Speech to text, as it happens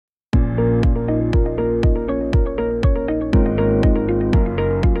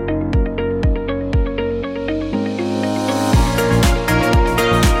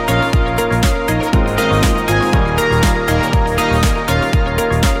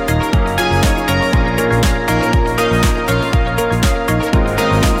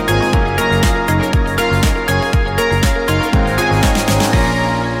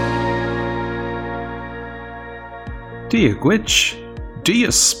Diagwich,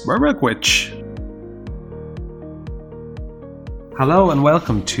 Diaspermagwich. Hello and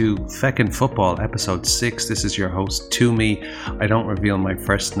welcome to Feckin Football, episode 6. This is your host, Toomey. I don't reveal my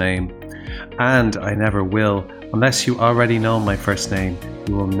first name, and I never will. Unless you already know my first name,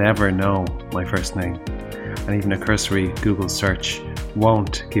 you will never know my first name. And even a cursory Google search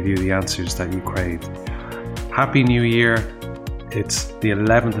won't give you the answers that you crave. Happy New Year. It's the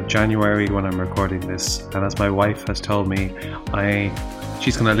 11th of January when I'm recording this, and as my wife has told me,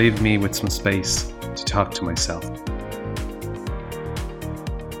 she's going to leave me with some space to talk to myself.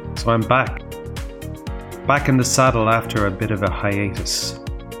 So I'm back in the saddle after a bit of a hiatus.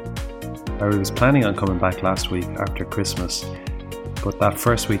 I was planning on coming back last week after Christmas, but that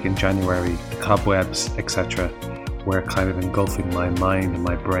first week in January, the cobwebs, etc., were kind of engulfing my mind and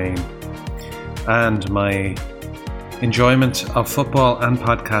my brain, and my enjoyment of football and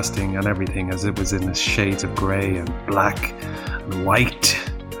podcasting and everything, as it was in the shades of grey and black and white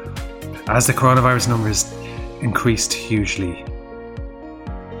as the coronavirus numbers increased hugely.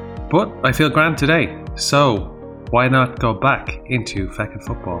 But I feel grand today, so why not go back into Feckin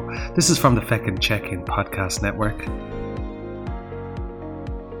Football? This is from the Feckin Check-In Podcast Network.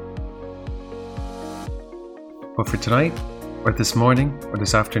 But for tonight, or this morning, or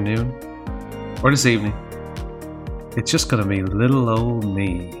this afternoon, or this evening, it's just going to be little old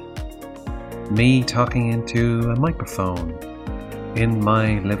me. Me talking into a microphone in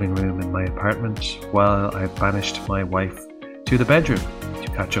my living room in my apartment while I've banished my wife to the bedroom to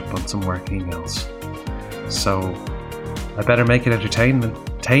catch up on some work emails. So I better make it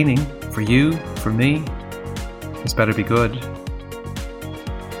entertaining for you, for me. This better be good.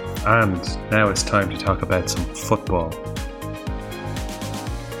 And now it's time to talk about some football.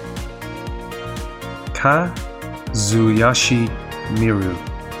 Kazuyoshi Miuri.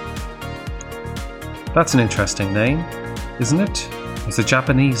 That's an interesting name, isn't it? It's a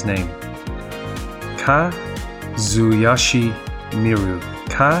Japanese name. Kazuyoshi Miuri.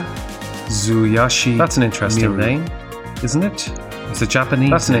 Kazuyoshi. That's an interesting name, isn't it? It's a Japanese.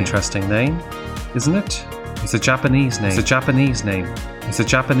 That's an interesting name, isn't it? It's a Japanese name. It's a Japanese name. It's a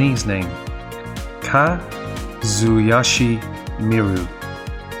Japanese name. Kazuyoshi Miuri.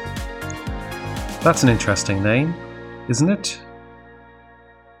 That's an interesting name, isn't it?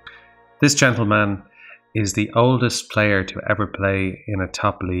 This gentleman is the oldest player to ever play in a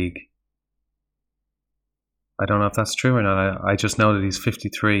top league. I don't know if that's true or not. I just know that he's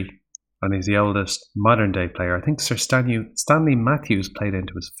 53 and he's the oldest modern day player. I think Sir Stanley Matthews played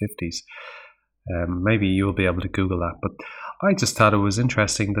into his 50s. Maybe you'll be able to Google that. But I just thought it was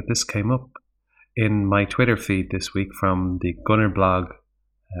interesting that this came up in my Twitter feed this week from the Gunner Blog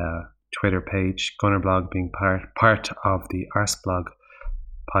Twitter page, Gunner Blog being part of the Arseblog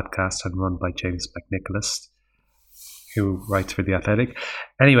podcast and run by James McNicholas, who writes for The Athletic.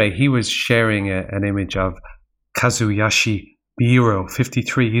 Anyway, he was sharing an image of Kazuyoshi Miuri,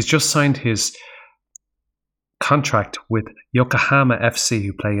 53. He's just signed his contract with Yokohama FC,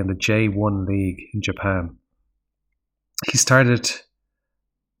 who play in the J1 League in Japan. He started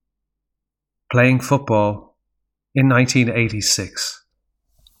playing football in 1986.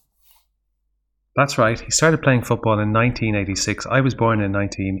 That's right, he started playing football in 1986. I was born in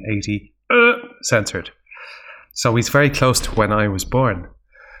 1980. Censored. So he's very close to when I was born.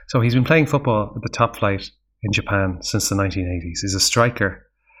 So he's been playing football at the top flight in Japan since the 1980s. He's a striker.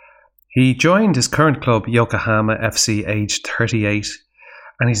 He joined his current club, Yokohama FC, aged 38,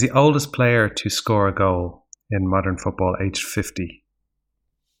 and he's the oldest player to score a goal in modern football, aged 50.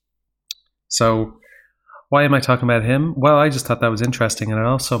 So why am I talking about him? Well, I just thought that was interesting, and it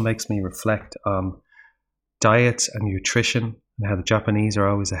also makes me reflect on diets and nutrition and how the Japanese are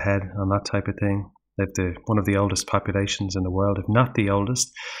always ahead on that type of thing. They've one of the oldest populations in the world, if not the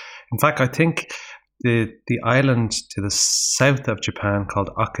oldest. In fact, I think the island to the south of Japan called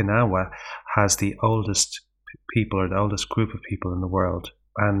Okinawa has the oldest people, or the oldest group of people in the world.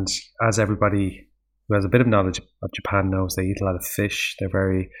 And as everybody who has a bit of knowledge of Japan knows, they eat a lot of fish. They're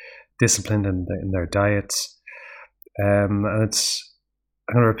very disciplined in their diets. And I'm going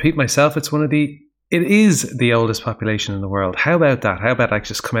to repeat myself, it is the oldest population in the world. How about that? How about I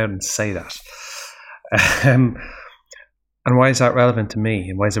just come out and say that? And why is that relevant to me?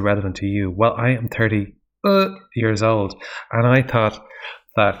 And why is it relevant to you? Well, I am 30 years old, and I thought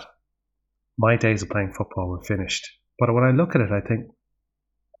that my days of playing football were finished. But when I look at it, I think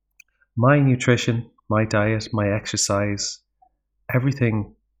my nutrition, my diet, my exercise,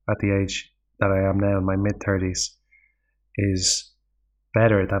 everything at the age that I am now in my mid-30s is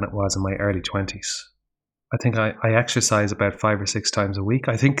better than it was in my early 20s. I think I exercise about 5 or 6 times a week.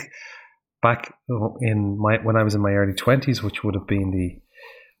 I think back when I was in my early 20s, which would have been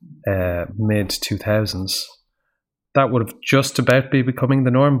the mid 2000s, that would have just about be becoming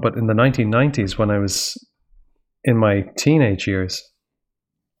the norm. But in the 1990s, when I was in my teenage years,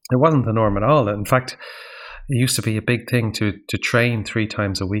 it wasn't the norm at all. In fact, it used to be a big thing to train 3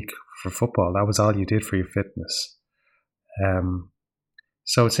 times a week for football. That was all you did for your fitness.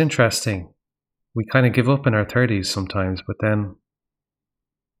 So it's interesting. We kind of give up in our 30s sometimes, but then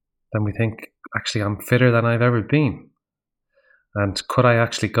we think, actually, I'm fitter than I've ever been. And could I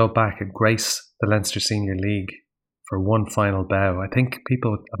actually go back and grace the Leinster Senior League for one final bow? I think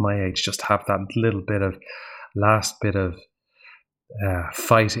people at my age just have that last bit of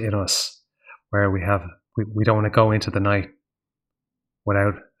fight in us, where we don't want to go into the night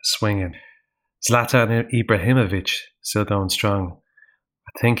without swinging. Zlatan Ibrahimovic still going strong.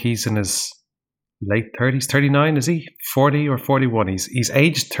 I think he's in his late 30s, 39, is he? 40 or 41? He's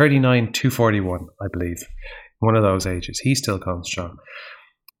aged 39 to 41, I believe. One of those ages. He's still going strong.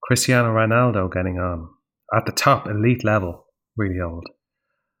 Cristiano Ronaldo getting on. At the top, elite level, really old.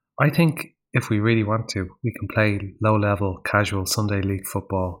 I think if we really want to, we can play low-level, casual Sunday League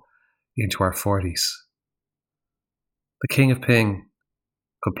football into our 40s. The King of Ping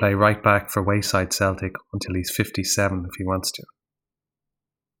could play right back for Wayside Celtic until he's 57 if he wants to.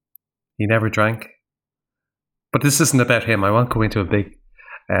 He never drank. But this isn't about him. I won't go into a big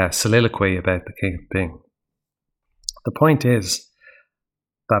soliloquy about the King of Ping. The point is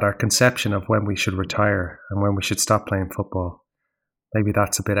that our conception of when we should retire and when we should stop playing football, maybe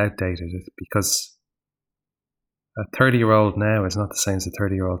that's a bit outdated, because a 30-year-old now is not the same as a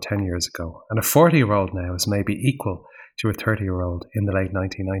 30-year-old 10 years ago. And a 40-year-old now is maybe equal to a 30-year-old in the late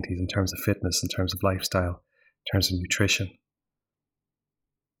 1990s in terms of fitness, in terms of lifestyle, in terms of nutrition.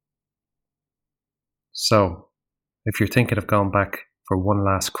 So, if you're thinking of going back for one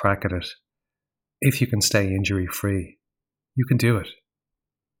last crack at it, if you can stay injury-free, you can do it.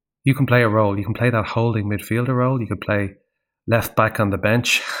 You can play a role. You can play that holding midfielder role. You can play left back on the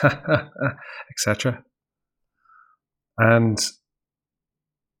bench, etc. And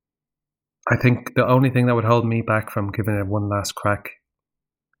I think the only thing that would hold me back from giving it one last crack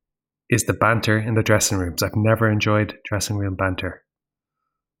is the banter in the dressing rooms. I've never enjoyed dressing room banter.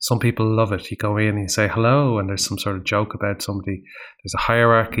 Some people love it. You go in and you say hello, and there's some sort of joke about somebody. There's a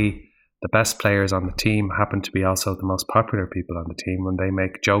hierarchy. The best players on the team happen to be also the most popular people on the team, when they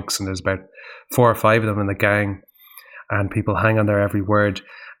make jokes, and there's about 4 or 5 of them in the gang, and people hang on their every word,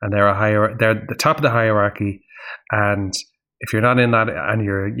 and they're the top of the hierarchy. And if you're not in that, and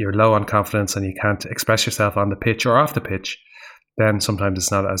you're low on confidence and you can't express yourself on the pitch or off the pitch, then sometimes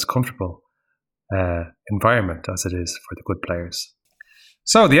it's not as comfortable environment as it is for the good players.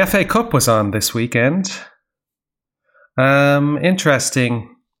 So the FA Cup was on this weekend.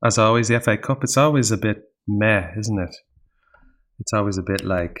 Interesting, as always, the FA Cup. It's always a bit meh, isn't it? It's always a bit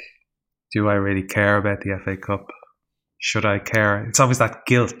like, do I really care about the FA Cup? Should I care? It's always that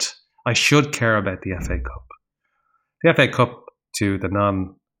guilt. I should care about the FA Cup. The FA Cup, to the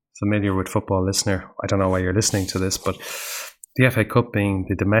non-familiar with football listener, I don't know why you're listening to this, but the FA Cup being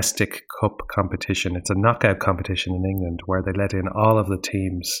the domestic cup competition, it's a knockout competition in England where they let in all of the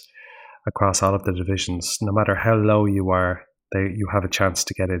teams across all of the divisions. No matter how low you are, you have a chance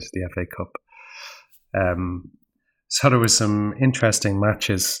to get into the FA Cup. So there was some interesting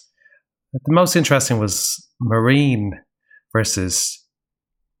matches. The most interesting was Marine versus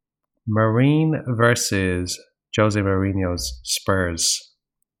Jose Mourinho's Spurs.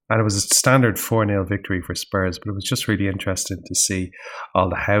 And it was a standard 4-0 victory for Spurs, but it was just really interesting to see all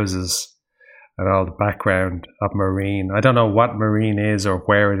the houses and all the background of Marine. I don't know what Marine is or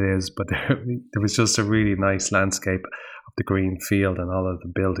where it is, but there was just a really nice landscape of the green field and all of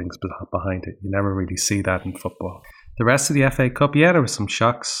the buildings behind it. You never really see that in football. The rest of the FA Cup, yeah, there were some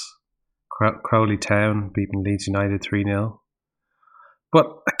shocks. Crowley Town beating Leeds United 3-0. But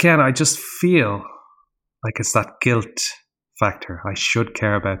again, I just feel like it's that guilt factor. I should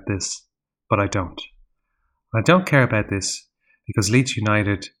care about this, but I don't. I don't care about this because Leeds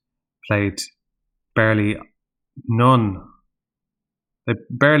United played barely one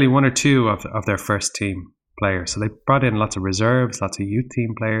or two of their first team players. So they brought in lots of reserves, lots of youth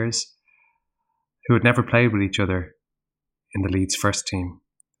team players who had never played with each other in the Leeds first team.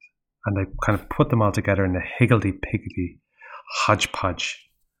 And they kind of put them all together in a higgledy-piggledy hodgepodge.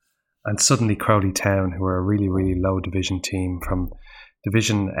 And suddenly Crowley Town, who are a really, really low division team from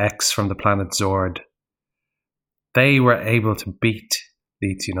Division X from the planet Zord, they were able to beat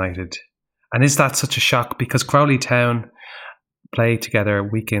Leeds United. And is that such a shock? Because Crowley Town play together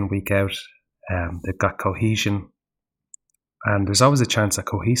week in, week out. They've got cohesion. And there's always a chance a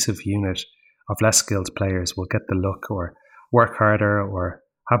cohesive unit of less skilled players will get the look or work harder or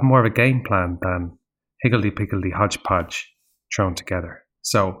have more of a game plan than higgledy-piggledy hodgepodge thrown together.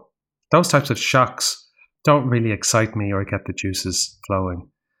 So those types of shocks don't really excite me or get the juices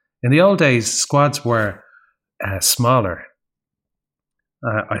flowing. In the old days, squads were smaller.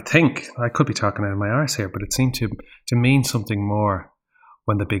 I think, I could be talking out of my arse here, but it seemed to mean something more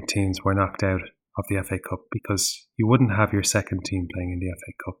when the big teams were knocked out of the FA Cup, because you wouldn't have your second team playing in the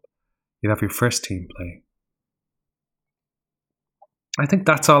FA Cup. You'd have your first team playing. I think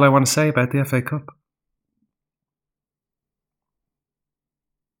that's all I want to say about the FA Cup.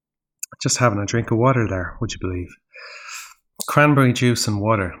 Just having a drink of water there, would you believe? Cranberry juice and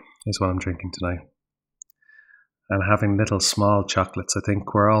water is what I'm drinking tonight. And having little small chocolates. I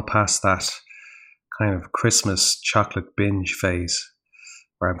think we're all past that kind of Christmas chocolate binge phase,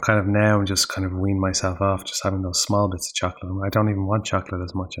 where I'm kind of now just kind of wean myself off just having those small bits of chocolate. I don't even want chocolate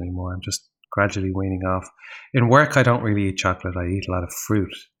as much anymore. I'm just gradually weaning off. In work, I don't really eat chocolate. I eat a lot of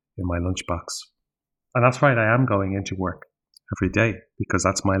fruit in my lunchbox. And that's right, I am going into work every day because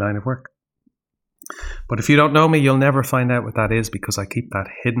that's my line of work. But if you don't know me, you'll never find out what that is, because I keep that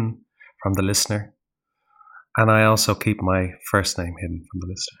hidden from the listener. And I also keep my first name hidden from the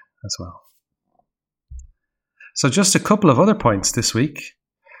listener as well. So just a couple of other points this week.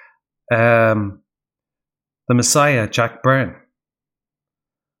 The Messiah, Jack Byrne.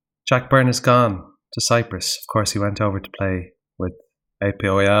 Jack Byrne is gone to Cyprus. Of course, he went over to play with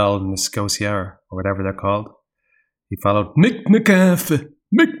APOL and Nicosia, or whatever they're called. He followed Mick McCarthy,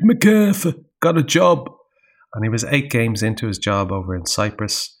 got a job. And he was 8 games into his job over in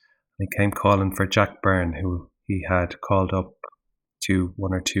Cyprus. And he came calling for Jack Byrne, who he had called up to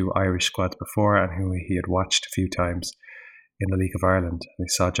 1 or 2 Irish squads before and who he had watched a few times in the League of Ireland. And he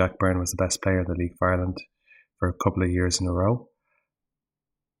saw Jack Byrne was the best player in the League of Ireland for a couple of years in a row.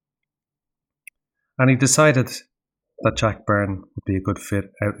 And he decided that Jack Byrne would be a good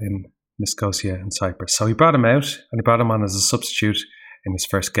fit out in Nicosia in Cyprus. So he brought him out, and he brought him on as a substitute in his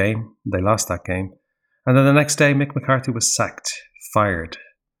first game. They lost that game. And then the next day, Mick McCarthy was sacked, fired.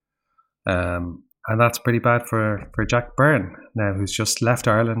 And that's pretty bad for Jack Byrne now, who's just left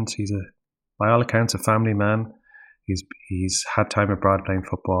Ireland. He's by all accounts, a family man. He's had time abroad playing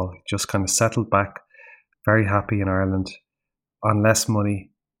football. He just kind of settled back, very happy in Ireland, on less money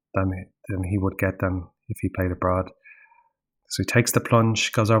than he would get than if he played abroad. So he takes the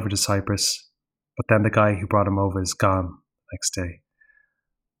plunge, goes over to Cyprus, but then the guy who brought him over is gone next day.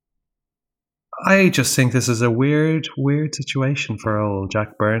 I just think this is a weird situation for old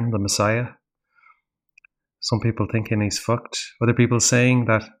Jack Byrne, the Messiah. Some people thinking he's fucked. Other people saying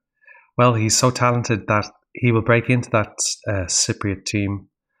that, well, he's so talented that he will break into that Cypriot team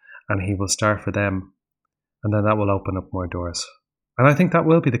and he will start for them. And then that will open up more doors. And I think that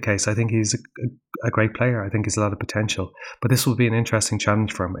will be the case. I think he's a great player. I think he's a lot of potential. But this will be an interesting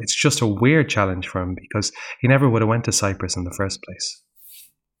challenge for him. It's just a weird challenge for him because he never would have went to Cyprus in the first place.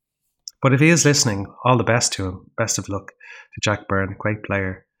 But if he is listening, all the best to him. Best of luck to Jack Byrne, great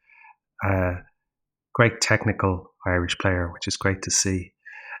player. Great technical Irish player, which is great to see.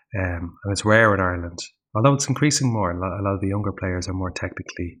 And it's rare in Ireland. Although it's increasing more. A lot of the younger players are more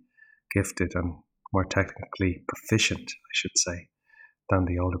technically gifted and more technically proficient, I should say, than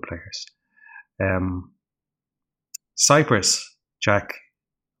the older players. Cyprus, Jack,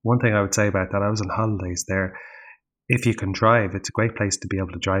 one thing I would say about that, I was on holidays there. If you can drive, it's a great place to be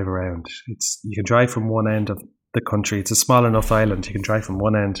able to drive around. You can drive from one end of the country. It's a small enough island. You can drive from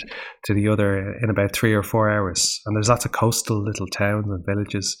one end to the other in about 3 or 4 hours. And there's lots of coastal little towns and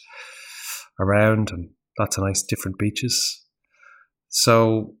villages around and lots of nice different beaches.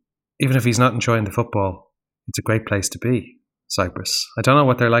 So even if he's not enjoying the football, it's a great place to be, Cyprus. I don't know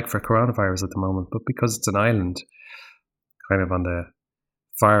what they're like for coronavirus at the moment, but because it's an island kind of on the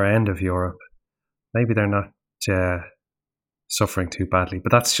far end of Europe, maybe they're not suffering too badly.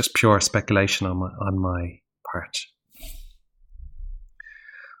 But that's just pure speculation on my part.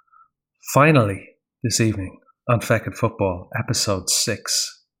 Finally, this evening on Feckin Football, episode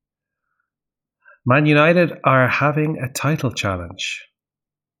 6, Man United are having a title challenge.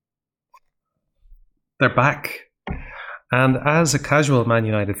 They're back. And as a casual Man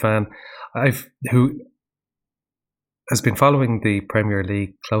United fan, who has been following the Premier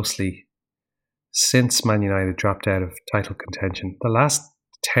League closely since Man United dropped out of title contention, the last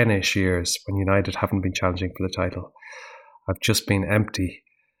 10-ish years when United haven't been challenging for the title have just been empty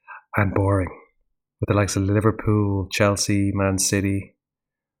and boring, with the likes of Liverpool, Chelsea, Man City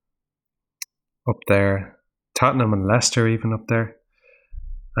up there, Tottenham and Leicester even up there.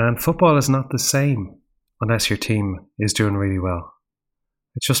 And football is not the same unless your team is doing really well.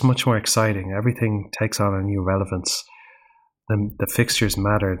 It's just much more exciting. Everything takes on a new relevance. The fixtures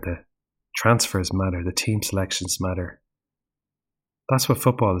matter, the transfers matter, the team selections matter. That's what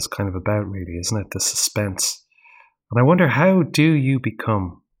football is kind of about, really, isn't it? The suspense. And I wonder, how do you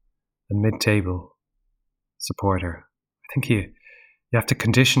become a mid-table supporter? I think you have to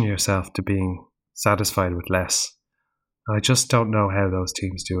condition yourself to being satisfied with less. And I just don't know how those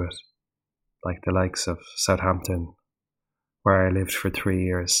teams do it. Like the likes of Southampton, where I lived for 3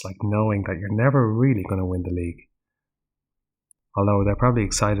 years, like knowing that you're never really going to win the league. Although they're probably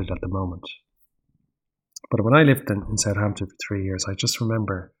excited at the moment. But when I lived in Southampton for 3 years, I just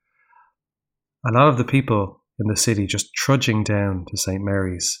remember a lot of the people in the city just trudging down to St.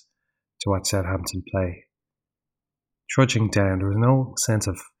 Mary's to watch Southampton play. Trudging down. There was no sense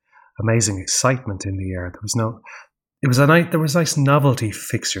of amazing excitement in the air. There was nice novelty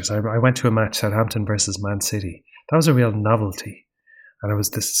fixtures. I went to a match, Southampton versus Man City. That was a real novelty. And it was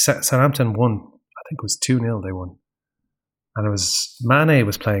Southampton won, I think it was 2-0 they won. And it was Mane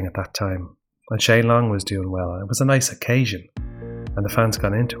was playing at that time, and Shane Long was doing well. It was a nice occasion, and the fans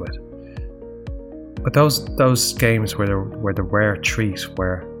got into it. But those games were the rare treat,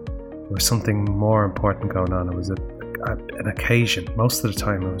 where there was something more important going on. It was an occasion. Most of the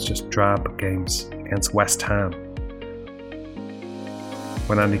time, it was just drab games against West Ham,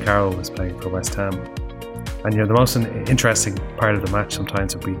 when Andy Carroll was playing for West Ham. And the most interesting part of the match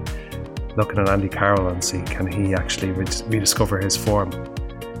sometimes would be looking at Andy Carroll and see, can he actually rediscover his form?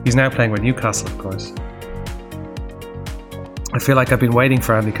 He's now playing with Newcastle, of course. I feel like I've been waiting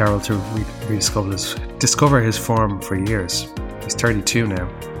for Andy Carroll to discover his form for years. He's 32 now.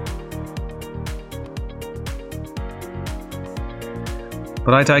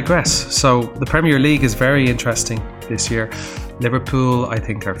 But I digress. So the Premier League is very interesting this year. Liverpool, I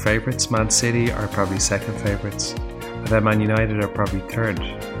think, are favourites. Man City are probably second favourites. And then Man United are probably third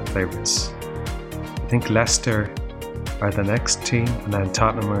favourites. I think Leicester are the next team, and then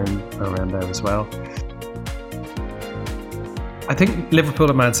Tottenham are around there as well. I think Liverpool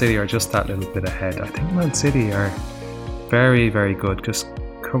and Man City are just that little bit ahead. I think Man City are very, very good, just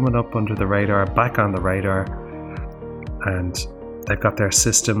coming up under the radar, back on the radar, and they've got their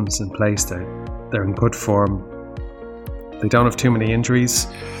systems in place. They're in good form. They don't have too many injuries,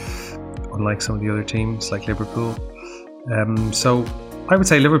 unlike some of the other teams like Liverpool. So I would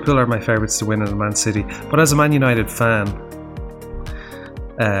say Liverpool are my favourites to win, and Man City. But as a Man United fan,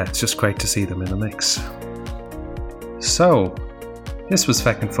 it's just great to see them in the mix. So, this was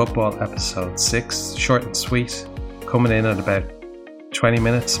Feckin Football episode 6, short and sweet, coming in at about 20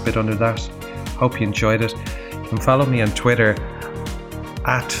 minutes, a bit under that. Hope you enjoyed it. You can follow me on Twitter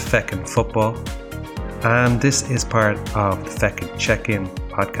at Feckin Football, and this is part of the Feckin Check-In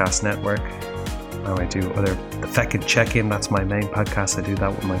podcast network. Now I do the Feckin Check-In, that's my main podcast. I do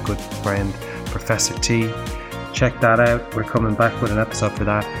that with my good friend Professor T. Check that out. We're coming back with an episode for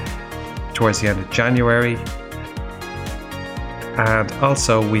that towards the end of January. And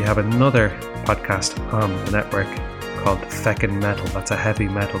also we have another podcast on the network called Feckin Metal. That's a heavy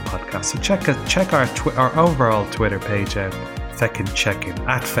metal podcast. So check our overall Twitter page out, Feckin Check-In,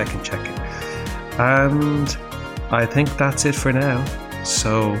 at Feckin Check-In. And I think that's it for now.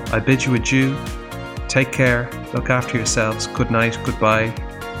 So I bid you adieu. Take care, look after yourselves, good night, goodbye,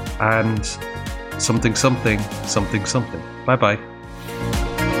 and something. Bye bye.